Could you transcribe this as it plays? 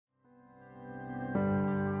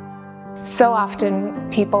So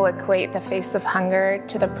often people equate the face of hunger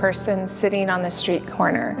to the person sitting on the street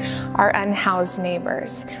corner, our unhoused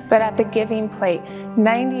neighbors. But at the Giving Plate,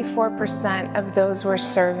 94% of those we're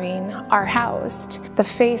serving are housed. The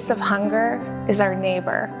face of hunger is our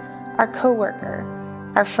neighbor, our coworker,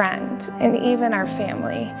 our friend, and even our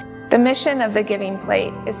family. The mission of the Giving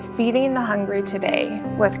Plate is feeding the hungry today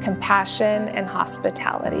with compassion and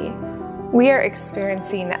hospitality. We are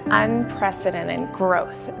experiencing unprecedented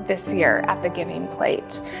growth this year at the Giving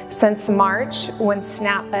Plate. Since March, when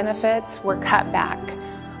SNAP benefits were cut back,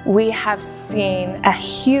 we have seen a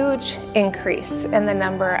huge increase in the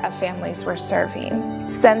number of families we're serving.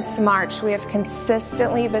 Since March, we have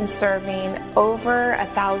consistently been serving over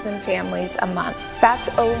 1,000 families a month. That's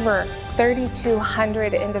over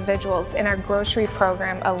 3,200 individuals in our grocery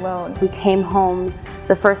program alone. We came home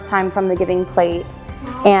the first time from the Giving Plate,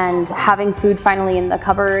 and having food finally in the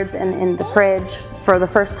cupboards and in the fridge for the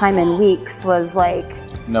first time in weeks was like...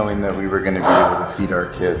 knowing that we were going to be able to feed our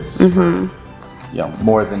kids for,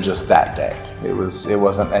 more than just that day. It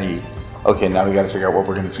wasn't okay, now we got to figure out what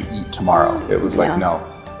we're going to eat tomorrow. It was like, no,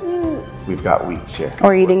 we've got weeks here.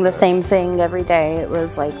 Or eating the same thing every day. It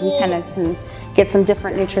was like we kind of can get some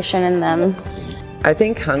different nutrition in them. I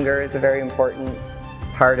think hunger is a very important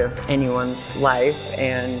part of anyone's life,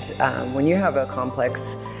 and when you have a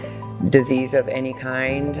complex disease of any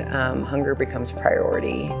kind, hunger becomes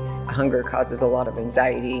priority. Hunger causes a lot of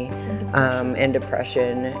anxiety and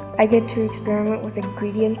depression. I get to experiment with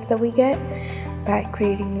ingredients that we get by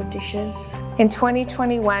creating new dishes. In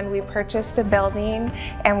 2021, we purchased a building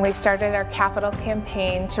and we started our capital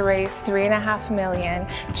campaign to raise $3.5 million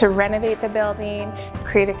to renovate the building,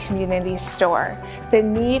 create a community store. The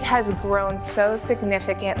need has grown so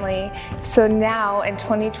significantly, so now in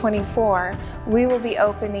 2024, we will be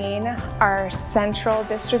opening our central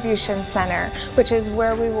distribution center, which is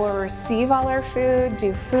where we will receive all our food,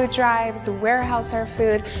 do food drives, warehouse our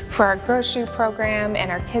food for our grocery program and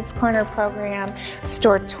our Kids Corner program,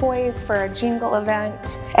 store toys for our Jingle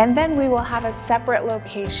event, and then we will have a separate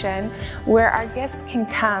location where our guests can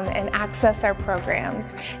come and access our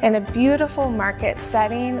programs in a beautiful market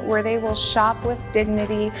setting where they will shop with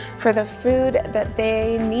dignity for the food that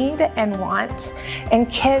they need and want, and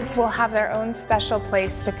kids will have their own special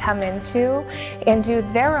place to come into and do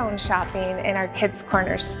their own shopping in our Kids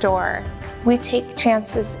Corner store. We take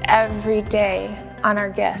chances every day on our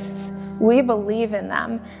guests. We believe in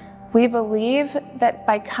them. We believe that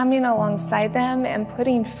by coming alongside them and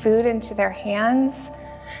putting food into their hands,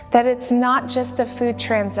 that it's not just a food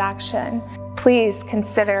transaction. Please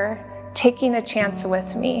consider taking a chance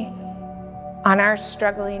with me on our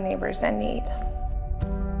struggling neighbors in need.